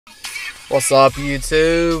What's up,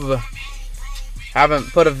 YouTube?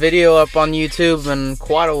 Haven't put a video up on YouTube in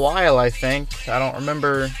quite a while, I think. I don't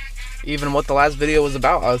remember even what the last video was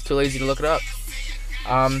about. I was too lazy to look it up.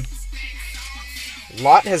 A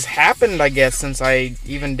lot has happened, I guess, since I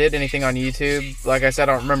even did anything on YouTube. Like I said,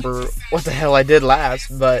 I don't remember what the hell I did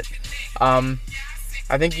last, but I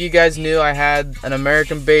think you guys knew I had an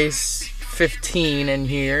American Base 15 in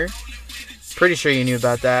here. Pretty sure you knew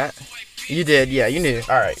about that. You did, yeah, you knew.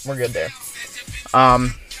 Alright, we're good there.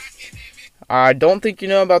 I don't think you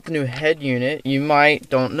know about the new head unit. You might,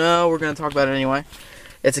 don't know. We're going to talk about it anyway.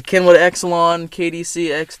 It's a Kenwood Excelon KDC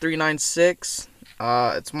X396.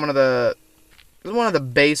 It's one of the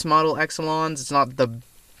base model Excelons. It's not the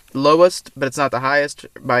lowest, but it's not the highest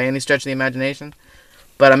by any stretch of the imagination.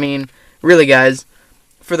 But I mean, really guys,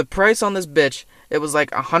 for the price on this bitch, it was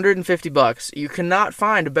like $150. You cannot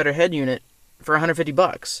find a better head unit for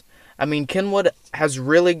 $150. I mean, Kenwood has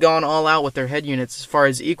really gone all out with their head units as far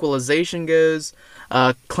as equalization goes,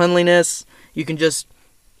 cleanliness. You can just,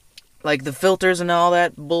 like, the filters and all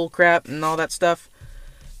that bull crap and all that stuff.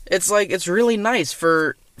 It's like, it's really nice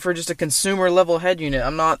for just a consumer level head unit.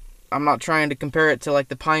 I'm not trying to compare it to like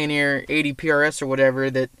the Pioneer 80 PRS or whatever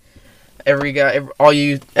that all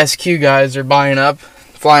you SQ guys are buying up,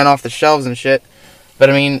 flying off the shelves and shit. But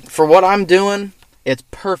I mean, for what I'm doing, it's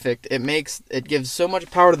perfect. It gives so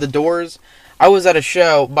much power to the doors. I was at a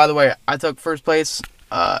show, by the way, I took first place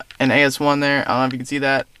in AS1 there. I don't know if you can see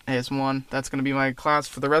that. AS1. That's going to be my class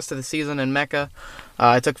for the rest of the season in Mecca.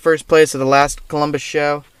 I took first place at the last Columbus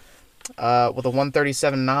show with a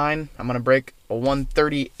 137.9. I'm going to break a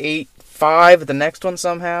 138.5 at the next one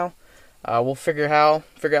somehow. We'll figure out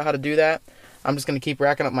how to do that. I'm just going to keep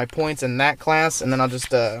racking up my points in that class, and then I'll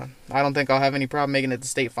just, I don't think I'll have any problem making it to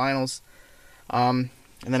state finals. And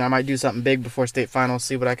then I might do something big before state finals,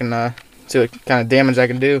 see what kind of damage I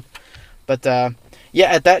can do. But, yeah,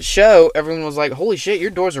 at that show, everyone was like, holy shit,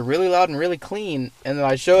 your doors are really loud and really clean. And then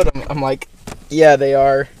I showed them, I'm like, yeah, they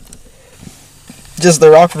are. Just the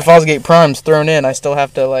Rockford Fosgate primes thrown in. I still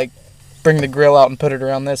have to, like, bring the grill out and put it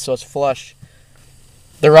around this so it's flush.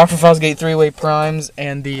 The Rockford Fosgate 3-way primes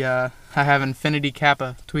and the, I have Infinity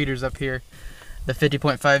Kappa tweeters up here. The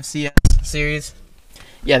 50.5 CS series.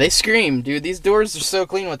 Yeah, they scream, dude. These doors are so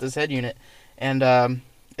clean with this head unit. And, I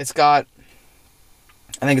think it's got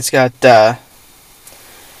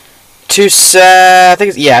 2 sets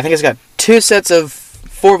of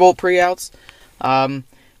 4-volt pre-outs,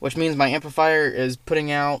 which means my amplifier is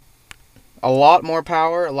putting out a lot more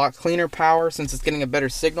power, a lot cleaner power since it's getting a better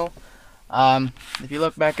signal. If you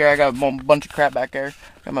look back there, I got a bunch of crap back there.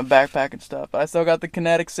 Got my backpack and stuff. But I still got the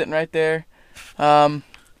Kinetik sitting right there.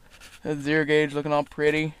 The 0 gauge looking all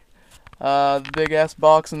pretty. The big ass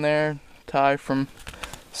box in there, tie from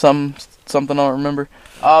something I don't remember.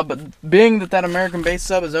 But being that American Base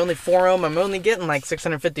sub is only 4 ohm, I'm only getting like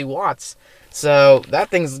 650 watts. So that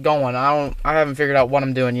thing's going. I haven't figured out what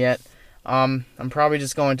I'm doing yet. I'm probably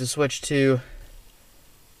just going to switch to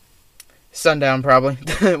Sundown probably.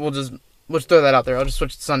 We'll just throw that out there. I'll just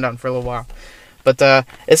switch to Sundown for a little while. But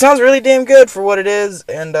it sounds really damn good for what it is,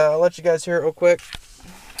 and I'll let you guys hear it real quick.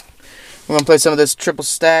 We're going to play some of this Triple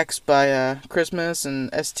Stacks by Christmas and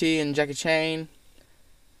ST and Jackie Chain.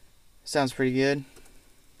 Sounds pretty good.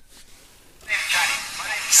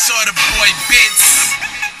 Sort of boy bits,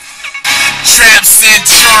 traps and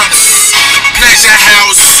trunks, pleasure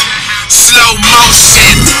house, slow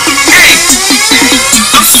motion. Hey,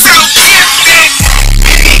 I'm so gifted.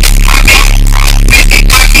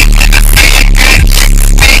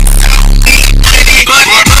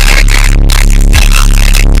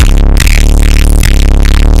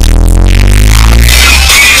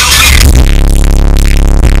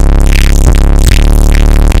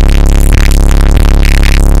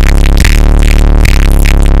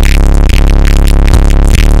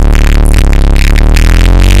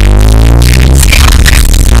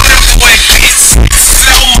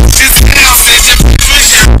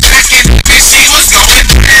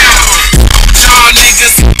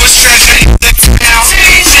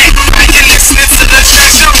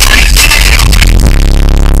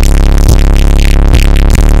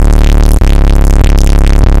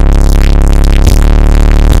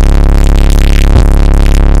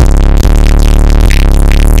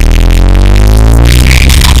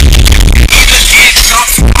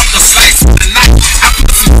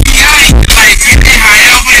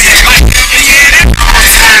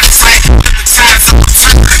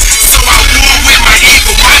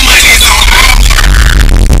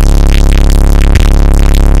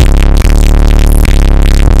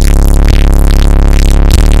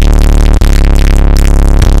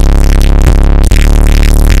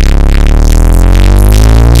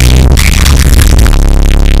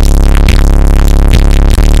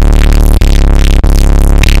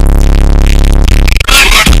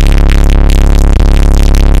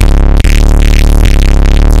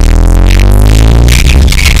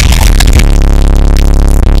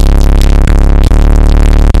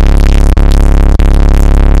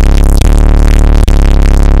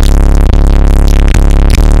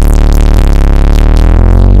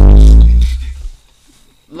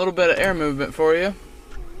 little bit of air movement for you.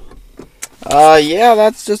 Yeah,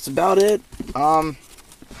 that's just about it.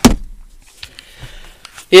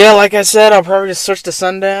 Yeah, like I said, I'll probably just switch to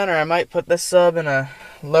Sundown, or I might put this sub in a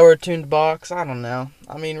lower tuned box. I don't know.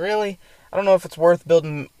 I mean, really, I don't know if it's worth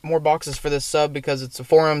building more boxes for this sub because it's a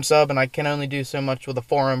 4-ohm sub, and I can only do so much with a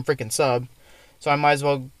 4-ohm freaking sub. So I might as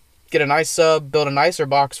well get a nice sub, build a nicer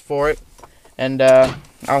box for it, and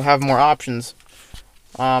I'll have more options.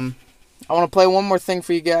 I want to play one more thing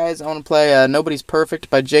for you guys. I want to play Nobody's Perfect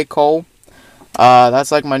by J. Cole. That's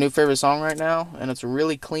like my new favorite song right now, and it's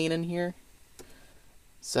really clean in here.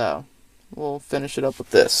 So, we'll finish it up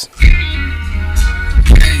with this.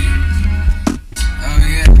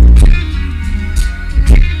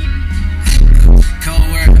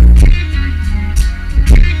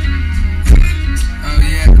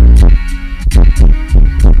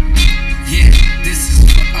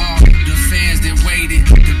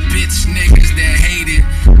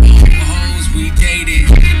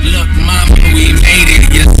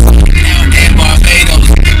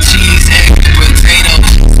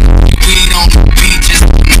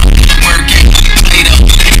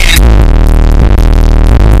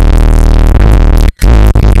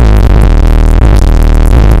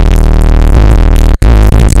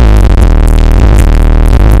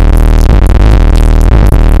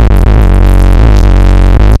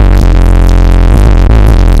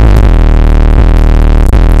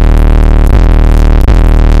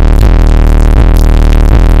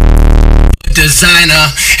 Designer,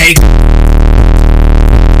 hey.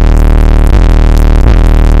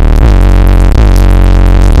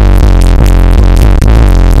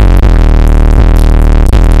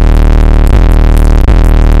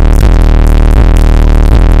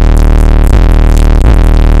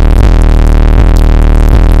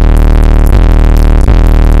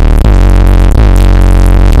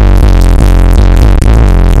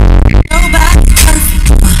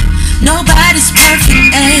 Nobody's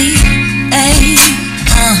perfect,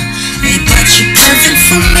 but you're perfect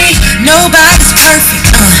for me. Nobody's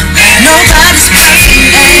perfect, nobody's perfect,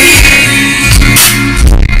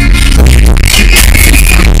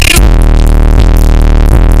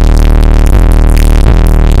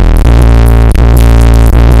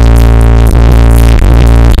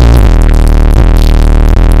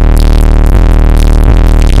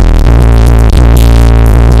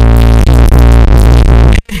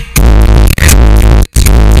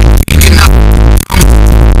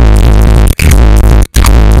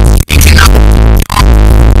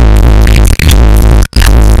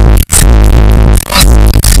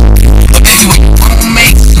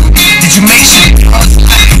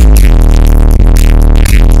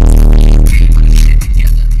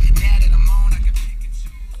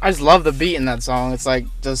 I just love the beat in that song. It's like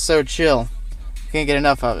just so chill. Can't get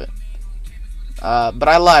enough of it. But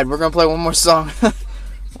I lied. We're gonna play one more song. We'll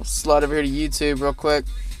slide over here to YouTube real quick.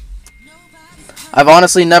 I've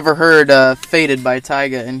honestly never heard Faded by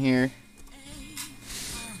Tyga in here.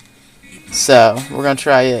 So, we're gonna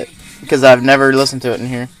try it. Because I've never listened to it in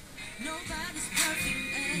here.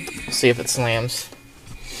 We'll see if it slams.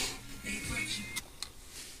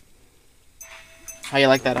 How you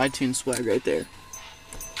like that iTunes swag right there?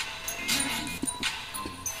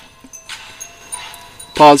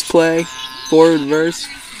 Pause play. Forward verse.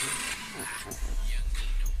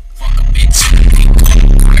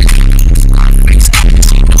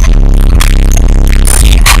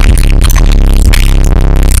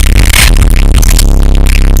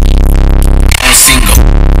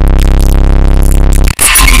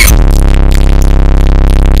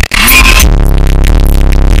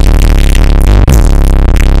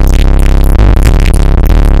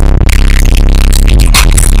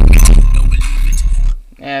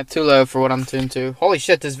 Yeah, too low for what I'm tuned to. Holy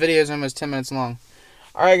shit, this video is almost 10 minutes long.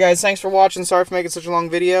 Alright guys, thanks for watching. Sorry for making such a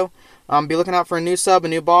long video. Be looking out for a new sub, a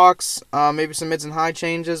new box, maybe some mids and high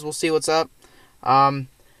changes. We'll see what's up.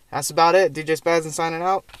 That's about it. DJ Spazin signing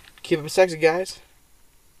out. Keep it sexy, guys.